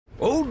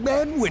Old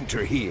Man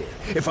Winter here.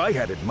 If I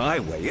had it my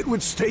way, it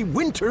would stay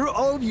winter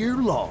all year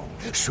long.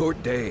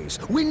 Short days,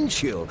 wind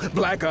chill,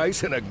 black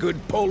ice, and a good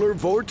polar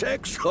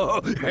vortex.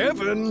 Oh,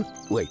 heaven!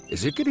 Wait,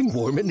 is it getting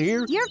warm in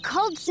here? Your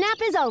cold snap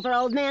is over,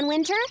 Old Man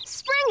Winter.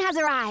 Spring has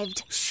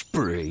arrived.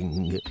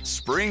 Spring.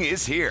 Spring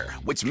is here,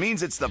 which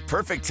means it's the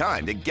perfect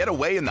time to get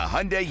away in the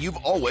Hyundai you've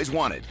always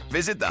wanted.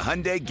 Visit the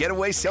Hyundai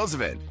Getaway Sales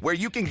Event, where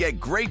you can get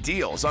great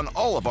deals on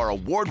all of our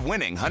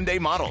award-winning Hyundai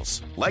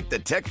models, like the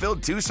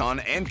tech-filled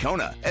Tucson and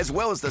Kona, as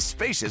well as the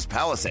spacious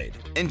Palisade.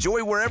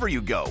 Enjoy wherever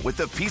you go with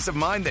the peace of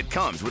mind that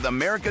comes with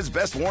America's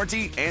best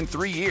warranty and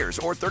 3 years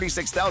or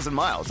 36,000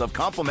 miles of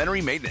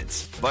complimentary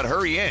maintenance. But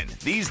hurry in,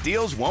 these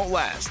deals won't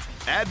last.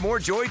 Add more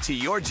joy to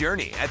your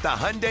journey at the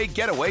Hyundai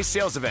Getaway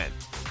Sales Event.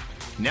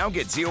 Now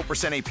get 0%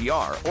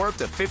 APR or up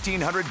to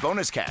 $1,500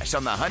 bonus cash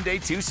on the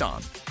Hyundai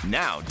Tucson.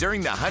 Now,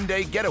 during the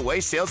Hyundai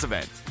Getaway Sales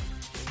Event.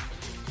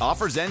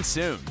 Offers end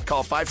soon.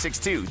 Call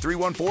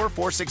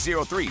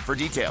 562-314-4603 for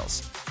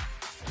details.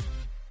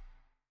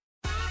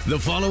 The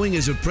following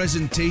is a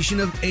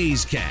presentation of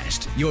A's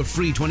Cast, your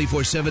free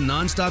 24/7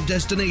 nonstop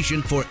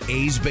destination for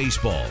A's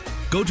baseball.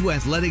 Go to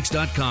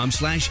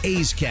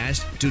athletics.com/A's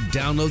Cast to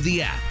download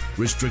the app.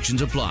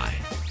 Restrictions apply.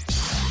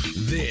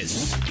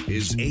 This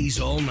is A's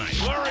All Night.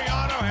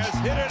 Laureano has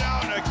hit it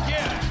out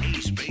again.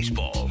 A's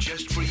baseball,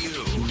 just for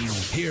you.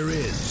 Here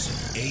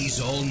is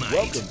A's All Night.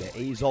 Welcome to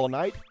A's All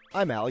Night.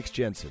 I'm Alex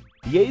Jensen.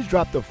 The A's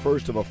dropped the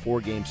first of a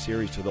 4-game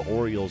series to the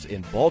Orioles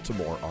in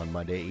Baltimore on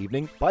Monday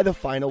evening by the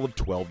final of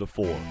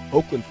 12-4.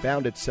 Oakland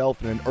found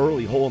itself in an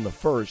early hole in the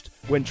first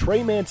when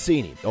Trey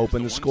Mancini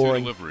opened the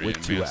scoring with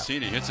 2 outs.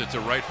 Mancini hits it to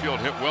right field,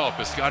 hit well.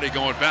 Piscotty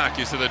going back.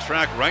 He's to the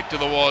track, right to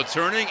the wall,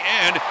 turning,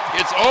 and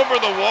it's over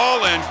the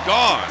wall and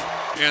gone.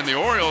 And the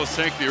Orioles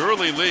take the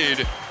early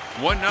lead,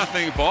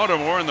 1-0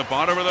 Baltimore in the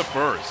bottom of the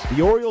first.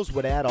 The Orioles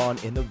would add on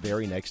in the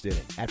very next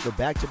inning. After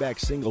back-to-back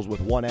singles with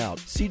 1 out,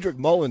 Cedric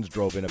Mullins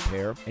drove in a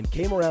pair and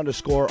came around to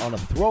score on a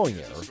throwing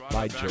error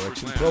by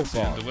Jerickson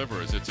Profar.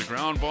 Delivers. It's a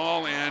ground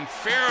ball and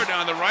fair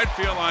down the right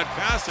field line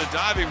past the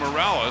diving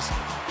Morales.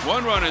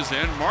 1 run is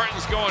in.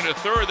 Martin's going to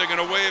third. They're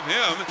going to wave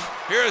him.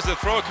 Here's the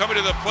throw coming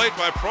to the plate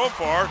by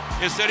Profar.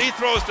 Instead, he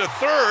throws to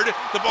third.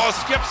 The ball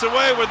skips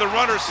away with the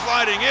runner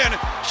sliding in.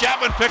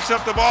 Chapman picks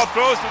up the ball,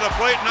 throws to the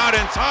plate, not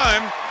in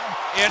time.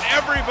 And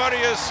everybody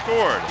has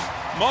scored.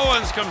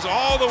 Mullins comes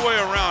all the way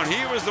around.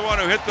 He was the one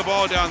who hit the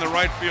ball down the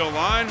right field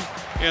line.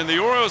 And the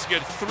Orioles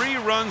get 3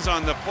 runs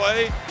on the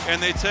play, and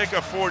they take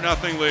a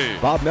 4-0 lead.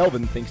 Bob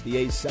Melvin thinks the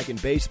A's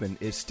second baseman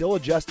is still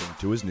adjusting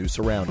to his new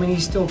surroundings. I mean,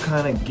 he's still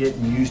kind of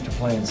getting used to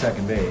playing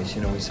second base.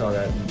 You know, we saw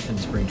that in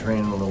spring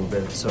training a little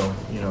bit. So,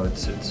 you know,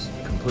 it's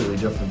completely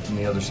different from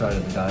the other side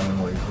of the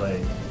diamond where he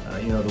played.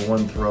 You know, the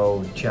one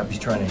throw, Chappie's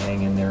trying to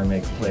hang in there and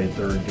make a play at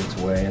third, gets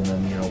away, and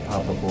then, you know,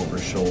 pop up over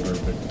his shoulder.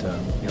 But,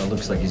 you know, it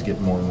looks like he's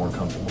getting more and more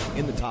comfortable.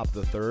 In the top of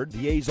the third,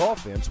 the A's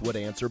offense would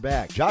answer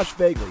back. Josh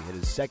Fagley hit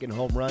his second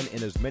home run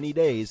in as many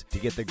days to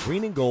get the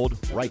green and gold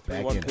right back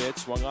in. 1 pitch,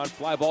 swung on,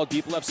 fly ball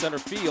deep left center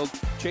field.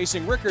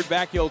 Chasing Rickard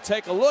back, he'll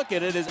take a look,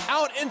 and it is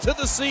out into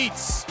the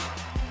seats.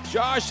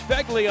 Josh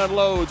Fagley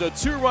unloads a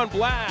 2-run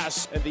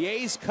blast, and the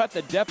A's cut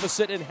the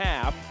deficit in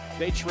half.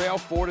 They trail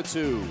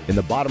 4-2. In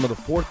the bottom of the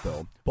fourth,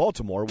 though,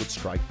 Baltimore would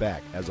strike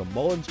back as a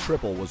Mullins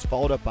triple was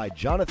followed up by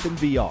Jonathan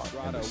Villar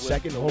and the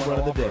second home run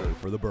of the day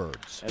for the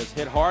Birds. And it's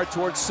hit hard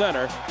towards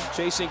center,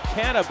 chasing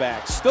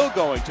Cannaback, still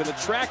going to the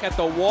track at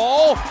the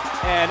wall,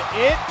 and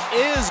it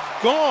is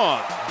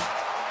gone.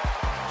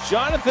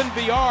 Jonathan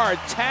Villar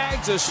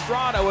tags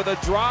Estrada with a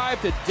drive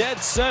to dead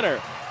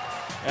center,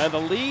 and the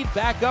lead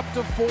back up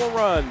to 4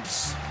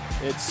 runs.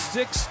 It's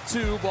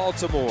 6-2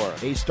 Baltimore.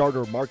 A's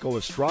starter Marco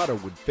Estrada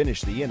would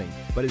finish the inning,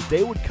 but his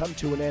day would come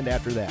to an end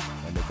after that,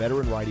 and the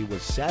veteran righty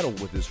was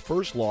saddled with his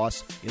first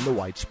loss in the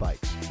White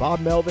Spikes. Bob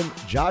Melvin,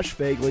 Josh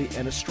Fagley,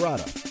 and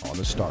Estrada on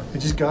the start. It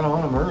just got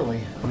on him early.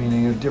 I mean,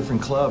 you're a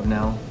different club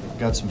now.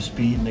 Got some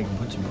speed and they can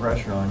put some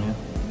pressure on you.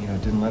 You know,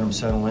 didn't let him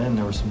settle in.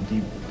 There were some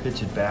deep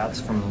pitch at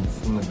bats from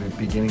the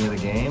beginning of the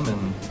game,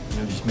 and you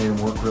know, just made him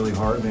work really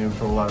hard, made him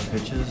throw a lot of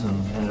pitches, and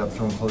ended up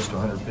throwing close to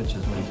 100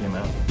 pitches when he came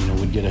out. You know,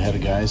 we'd get ahead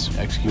of guys,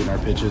 execute our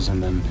pitches,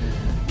 and then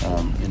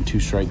in 2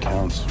 strike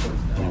counts,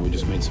 you know, we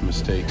just made some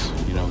mistakes.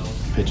 You know,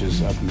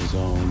 pitches up in the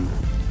zone.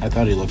 I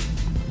thought he looked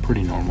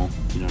pretty normal.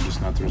 You know,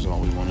 just not the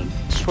result we wanted.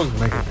 Just wasn't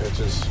making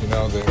pitches. You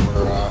know, they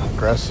were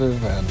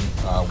aggressive and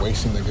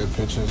wasting the good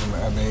pitches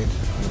I made.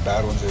 And the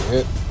bad ones they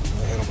hit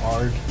them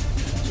hard.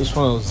 Just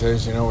one of those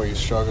days, you know, where you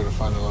struggle to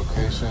find a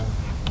location.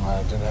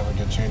 I didn't have a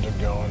good changeup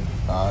going,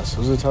 so it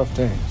was a tough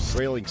day.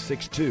 Trailing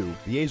 6-2,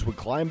 the A's would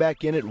climb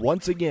back in it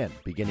once again,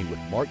 beginning with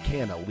Mark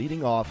Canha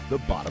leading off the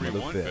bottom of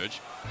the fifth. Pitch.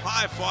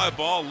 High fly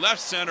ball, left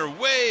center,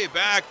 way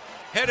back,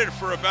 headed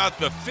for about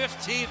the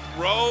 15th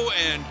row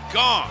and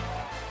gone.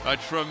 A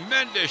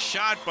tremendous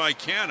shot by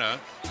Canha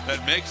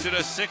that makes it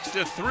a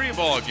 6-3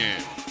 ball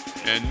game.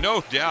 And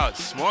no doubt,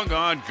 swung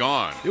on,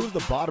 gone. It was the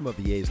bottom of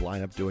the A's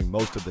lineup doing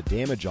most of the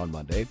damage on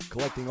Monday,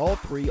 collecting all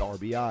 3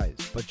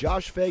 RBIs. But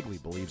Josh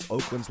Fagley believes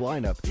Oakland's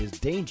lineup is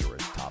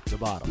dangerous top to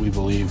bottom. We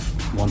believe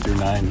 1 through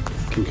 9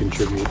 can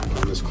contribute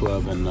on this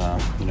club, and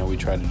we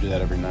try to do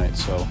that every night.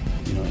 So,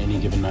 any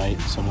given night,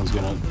 someone's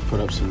going to put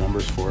up some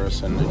numbers for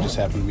us, and it just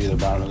happened to be the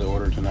bottom of the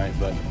order tonight.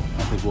 But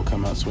I think we'll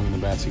come out swinging the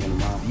bats again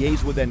tomorrow. The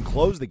A's would then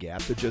close the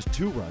gap to just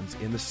 2 runs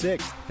in the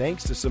 6th,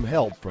 thanks to some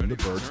help from the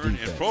Birds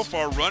defense. And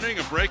Profar running,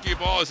 a breaking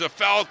ball is a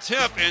foul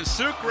tip, and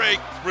Sucre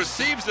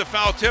receives the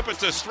foul tip.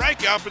 It's a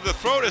strikeout, but the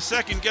throw to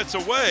second gets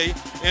away,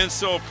 and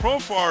so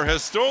Profar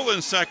has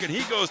stolen second.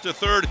 He goes to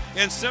third,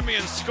 and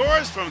Simeon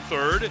scores from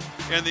third,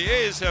 and the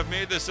A's have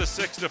made this a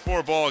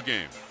 6-4 ball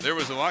game. There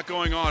was a lot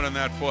going on in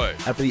that play.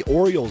 After the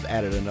Orioles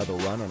added another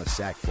run on a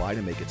sac fly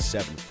to make it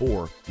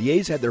 7-4, the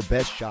A's had their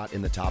best shot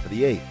in the top of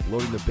the 8th,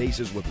 loading the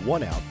bases with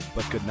 1 out,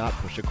 but could not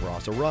push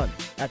across a run.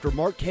 After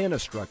Mark Canha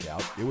struck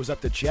out, it was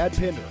up to Chad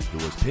Pinder,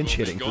 who was pinch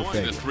hitting for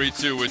Fayetteville. The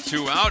 3-2 with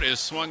 2 out is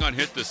swung on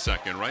hit to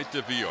second, right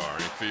to VR.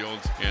 He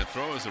fields and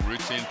throws a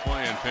routine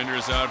play, and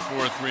Pinder's out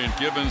 4-3, and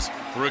Gibbons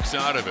works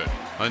out of it.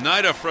 A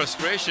night of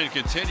frustration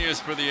continues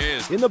for the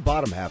A's. In the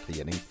bottom half of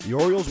the inning, the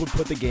Orioles would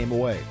put the game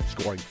away,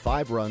 scoring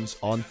 5 runs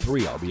on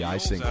 3 RBI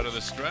singles. Out of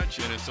the stretch,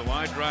 and it's a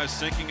line drive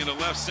sinking into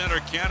left center.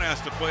 Canha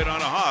has to play it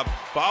on a hop.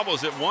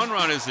 Bobbles it, 1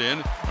 run is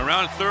in.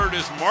 Around third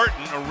is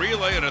Martin, a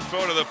relay and a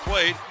throw to the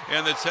plate,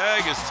 and the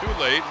tag is too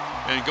late.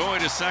 And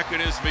going to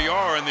second is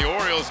VR, and the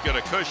Orioles get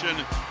a cushion,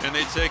 and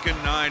they take a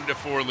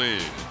 9-4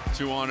 lead.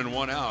 2 on and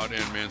 1 out,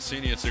 and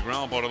Mancini hits a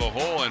ground ball to the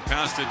hole and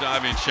past to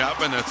diving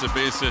Chapman. That's a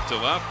base hit to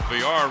left.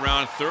 VR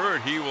around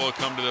third. He will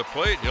come to the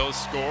plate. He'll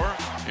score,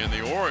 and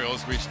the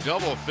Orioles reach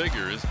double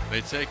figures.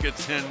 They take a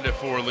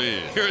 10-4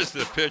 lead. Here's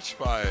the pitch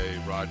by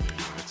Rodney.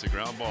 It's a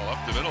ground ball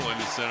up the middle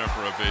into center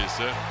for a base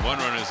hit. 1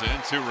 run is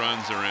in. 2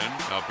 runs are in.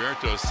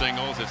 Alberto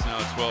singles. It's now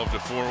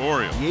 12-4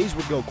 Orioles. The A's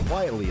would go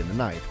quietly in the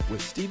ninth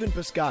with Stephen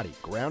Piscotty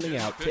grounding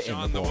out to end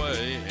on the ball.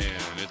 way,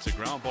 and it's a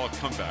ground ball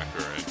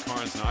comebacker, and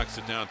Carnes knocks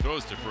it down,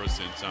 throws to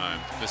first in time.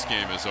 This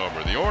game is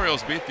over. The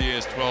Orioles beat the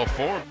A's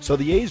 12-4. So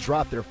the A's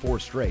drop their 4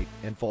 straight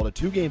and fall to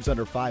 2 games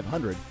under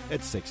 500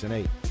 at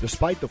 6-8.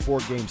 Despite the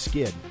 4-game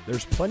skid,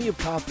 there's plenty of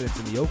confidence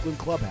in the Oakland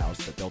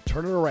clubhouse that they'll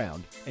turn it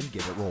around and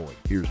get it rolling.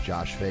 Here's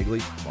Josh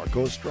Fagley,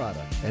 Marco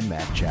Estrada, and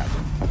Matt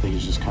Chapman. I think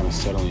he's just kind of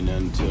settling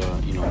into,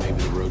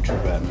 maybe the road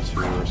trip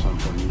atmosphere or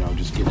something,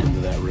 just get into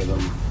that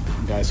rhythm.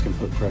 Guys can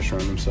put pressure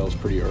on themselves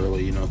pretty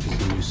early, because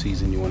it's a new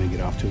season, you want to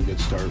get off to a good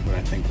start. But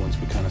I think once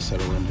we kind of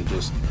settle into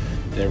just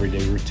the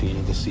everyday routine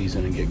of the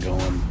season and get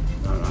going,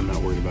 I'm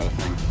not worried about a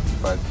thing.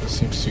 But it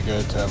seems too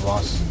good to have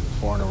lost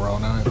 4 in a row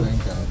now, I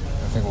think. And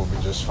I think we'll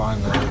be just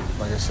fine there.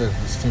 Like I said,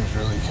 this team's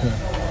really good.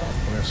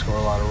 We're going to score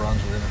a lot of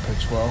runs. We're going to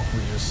pitch well.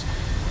 We just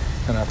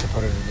kind of have to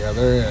put it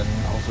together, and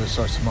hopefully it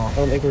starts tomorrow. I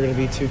don't think we're going to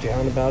be too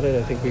down about it.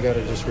 I think we got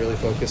to just really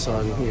focus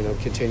on,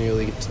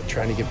 continually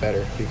trying to get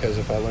better. Because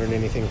if I learned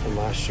anything from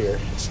last year,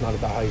 it's not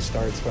about how you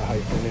start, it's about how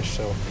you finish.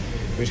 So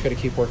we just got to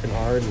keep working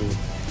hard, and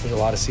there's a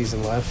lot of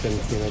season left, and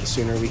the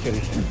sooner we can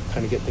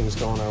kind of get things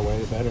going our way,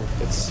 the better.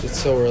 It's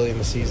so early in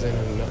the season,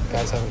 and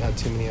guys haven't had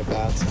too many at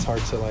bats. It's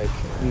hard to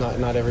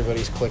not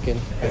everybody's clicking.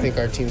 I think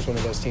our team's one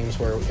of those teams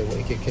where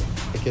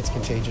it gets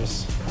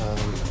contagious,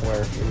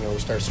 where we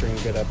start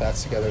stringing good at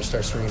bats together,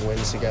 start stringing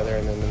wins together,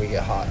 and then we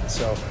get hot.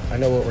 So I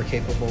know what we're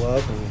capable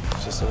of, and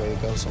it's just the way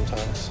it goes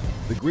sometimes.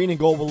 The Green and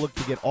Gold will look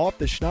to get off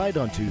the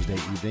Schneid on Tuesday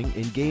evening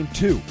in Game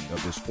 2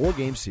 of this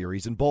 4-game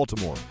series in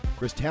Baltimore.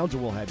 Chris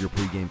Townsend will have your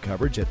pregame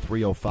coverage at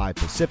 3:05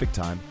 Pacific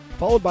Time,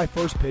 followed by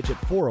first pitch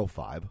at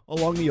 4:05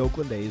 along the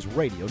Oakland A's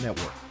radio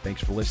network.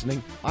 Thanks for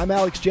listening. I'm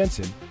Alex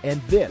Jensen,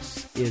 and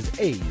this is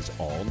A's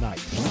All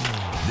Night.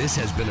 This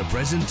has been a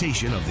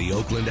presentation of the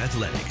Oakland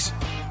Athletics.